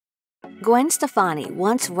Gwen Stefani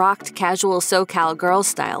once rocked casual SoCal girl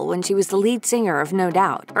style when she was the lead singer of No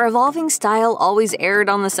Doubt. Her evolving style always erred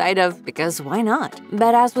on the side of because why not?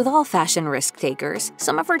 But as with all fashion risk takers,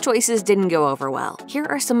 some of her choices didn't go over well. Here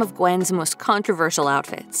are some of Gwen's most controversial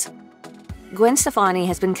outfits. Gwen Stefani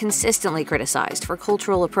has been consistently criticized for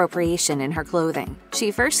cultural appropriation in her clothing.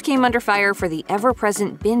 She first came under fire for the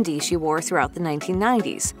ever-present bindi she wore throughout the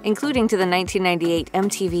 1990s, including to the 1998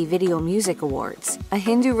 MTV Video Music Awards, a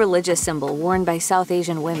Hindu religious symbol worn by South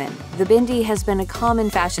Asian women. The bindi has been a common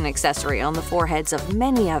fashion accessory on the foreheads of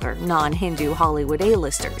many other non-Hindu Hollywood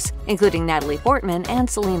A-listers, including Natalie Portman and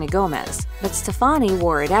Selena Gomez. But Stefani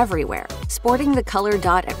wore it everywhere, sporting the color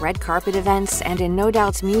dot at red carpet events and in No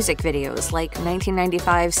Doubt's music videos like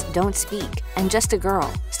 1995's Don't Speak and Just a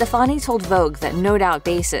Girl. Stefani told Vogue that No Doubt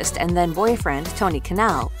bassist and then boyfriend Tony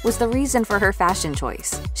Kanal was the reason for her fashion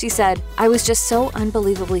choice. She said, "I was just so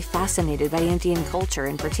unbelievably fascinated by Indian culture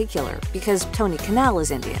in particular because Tony Kanal is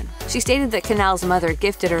Indian." She stated that Kanal's mother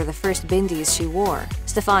gifted her the first bindis she wore.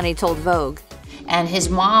 Stefani told Vogue, and his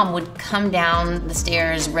mom would come down the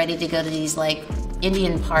stairs ready to go to these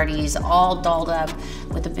Indian parties, all dolled up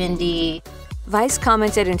with a bindi. Vice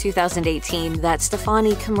commented in 2018 that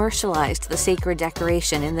Stefani commercialized the sacred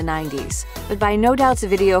decoration in the 90s. But by No Doubt's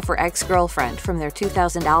video for Ex-Girlfriend from their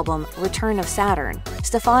 2000 album Return of Saturn,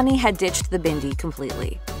 Stefani had ditched the bindi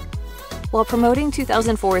completely. While promoting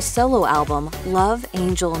 2004's solo album, Love,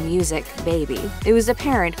 Angel, Music, Baby, it was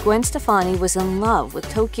apparent Gwen Stefani was in love with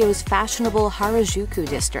Tokyo's fashionable Harajuku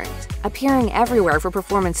district. Appearing everywhere for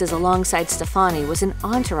performances alongside Stefani was an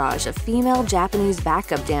entourage of female Japanese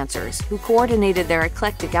backup dancers who coordinated their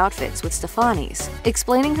eclectic outfits with Stefani's.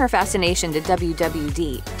 Explaining her fascination to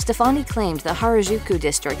WWD, Stefani claimed the Harajuku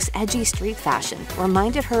district's edgy street fashion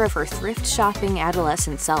reminded her of her thrift shopping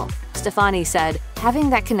adolescent self. Stefani said, "Having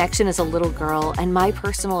that connection as a little girl and my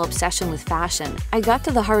personal obsession with fashion, I got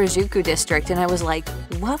to the Harajuku district and I was like,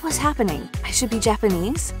 what was happening? I should be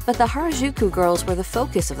Japanese?" But the Harajuku Girls were the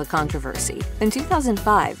focus of the controversy. In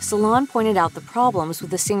 2005, Salon pointed out the problems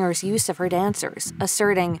with the singer's use of her dancers,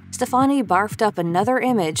 asserting, "Stefani barfed up another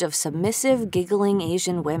image of submissive, giggling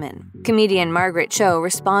Asian women." Comedian Margaret Cho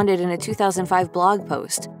responded in a 2005 blog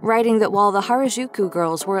post, writing that while the Harajuku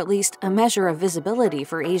Girls were at least a measure of visibility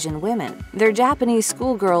for Asian women, their Japanese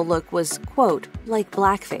schoolgirl look was, quote, like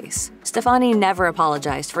blackface. Stefani never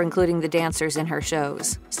apologized for including the dancers in her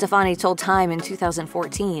shows. Stefani told Time in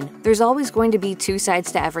 2014, "There's always going to be two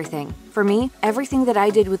sides to everything. For me, everything that I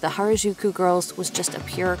did with the Harajuku Girls was just a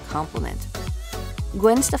pure compliment."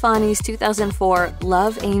 Gwen Stefani's 2004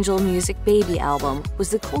 Love, Angel, Music, Baby album was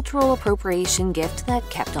the cultural appropriation gift that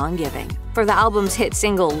kept on giving. For the album's hit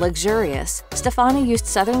single, Luxurious, Stefani used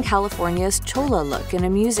Southern California's Chola look in a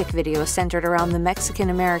music video centered around the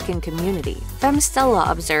Mexican-American community. Femstella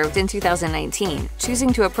observed in 2019,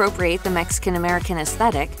 choosing to appropriate the Mexican-American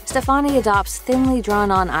aesthetic, Stefani adopts thinly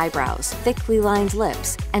drawn-on eyebrows, thickly lined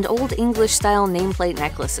lips, and Old English-style nameplate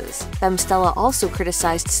necklaces. Femstella also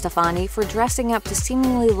criticized Stefani for dressing up to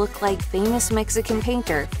seemingly look like famous Mexican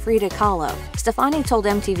painter Frida Kahlo. Stefani told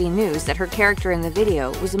MTV News that her character in the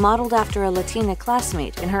video was modeled after a Latina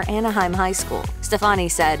classmate in her Anaheim high school. Stefani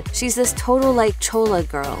said, "She's this total Chola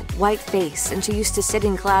girl, white face, and she used to sit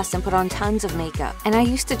in class and put on tons of makeup, and I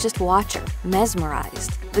used to just watch her,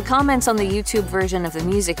 mesmerized." The comments on the YouTube version of the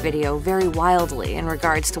music video vary wildly in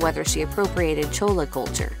regards to whether she appropriated Chola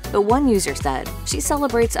culture. But one user said, "She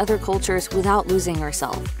celebrates other cultures without losing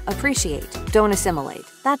herself. Appreciate, don't assimilate."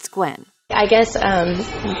 That's Gwen. I guess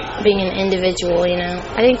being an individual,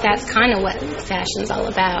 I think that's kind of what fashion's all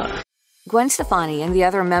about. Gwen Stefani and the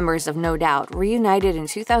other members of No Doubt reunited in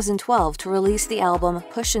 2012 to release the album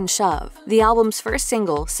Push and Shove. The album's first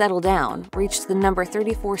single, Settle Down, reached the number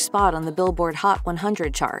 34 spot on the Billboard Hot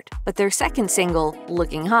 100 chart. But their second single,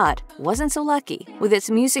 Looking Hot, wasn't so lucky, with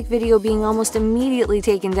its music video being almost immediately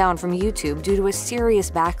taken down from YouTube due to a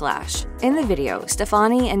serious backlash. In the video,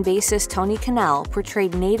 Stefani and bassist Tony Kanal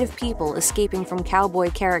portrayed native people escaping from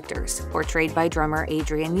cowboy characters, portrayed by drummer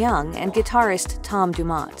Adrian Young and guitarist Tom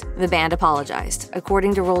Dumont. The band apologized,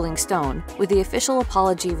 according to Rolling Stone, with the official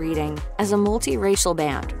apology reading, "As a multiracial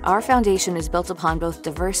band, our foundation is built upon both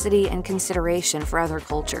diversity and consideration for other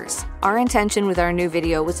cultures. Our intention with our new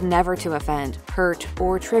video was never to offend, hurt,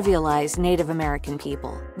 or trivialize Native American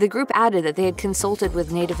people." The group added that they had consulted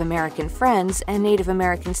with Native American friends and Native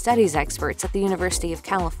American studies experts at the University of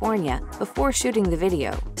California before shooting the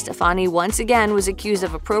video. Stefani once again was accused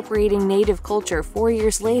of appropriating Native culture 4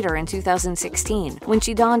 years later in 2016, when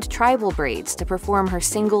she donned tribal cable braids to perform her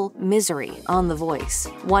single, Misery, on The Voice.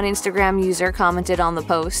 One Instagram user commented on the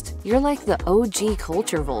post, "You're like the OG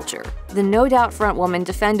culture vulture." The No Doubt frontwoman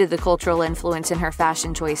defended the cultural influence in her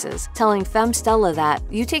fashion choices, telling FemStella that,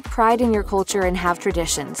 "You take pride in your culture and have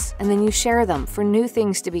traditions, and then you share them for new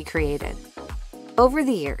things to be created." Over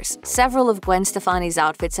the years, several of Gwen Stefani's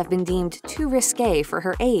outfits have been deemed too risque for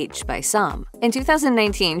her age by some. In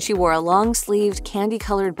 2019, she wore a long-sleeved,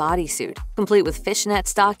 candy-colored bodysuit, complete with fishnet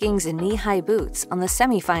stockings and knee-high boots, on the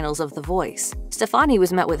semifinals of The Voice. Stefani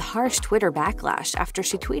was met with harsh Twitter backlash after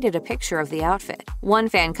she tweeted a picture of the outfit. One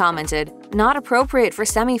fan commented, "Not appropriate for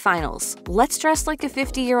semifinals. Let's dress like a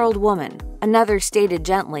 50-year-old woman." Another stated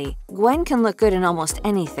gently, "Gwen can look good in almost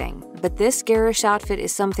anything, but this garish outfit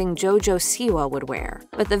is something JoJo Siwa would wear."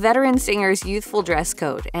 But the veteran singer's youthful dress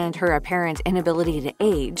code and her apparent inability to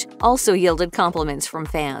age also yielded compliments from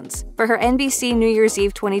fans. For her NBC New Year's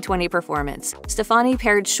Eve 2020 performance, Stefani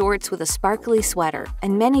paired shorts with a sparkly sweater,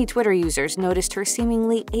 and many Twitter users noticed her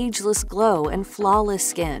seemingly ageless glow and flawless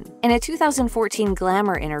skin. In a 2014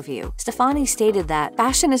 Glamour interview, Stefani stated that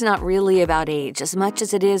fashion is not really about age as much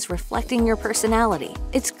as it is reflecting your personality.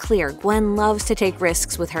 It's clear Gwen loves to take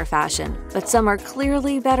risks with her fashion, but some are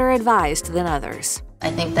clearly better advised than others.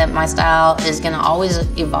 I think that my style is going to always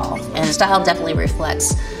evolve, and style definitely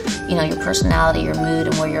reflects, your personality, your mood,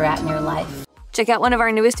 and where you're at in your life. Check out one of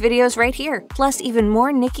our newest videos right here. Plus, even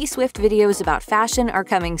more Nicki Swift videos about fashion are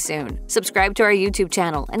coming soon. Subscribe to our YouTube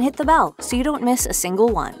channel and hit the bell so you don't miss a single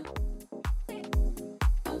one.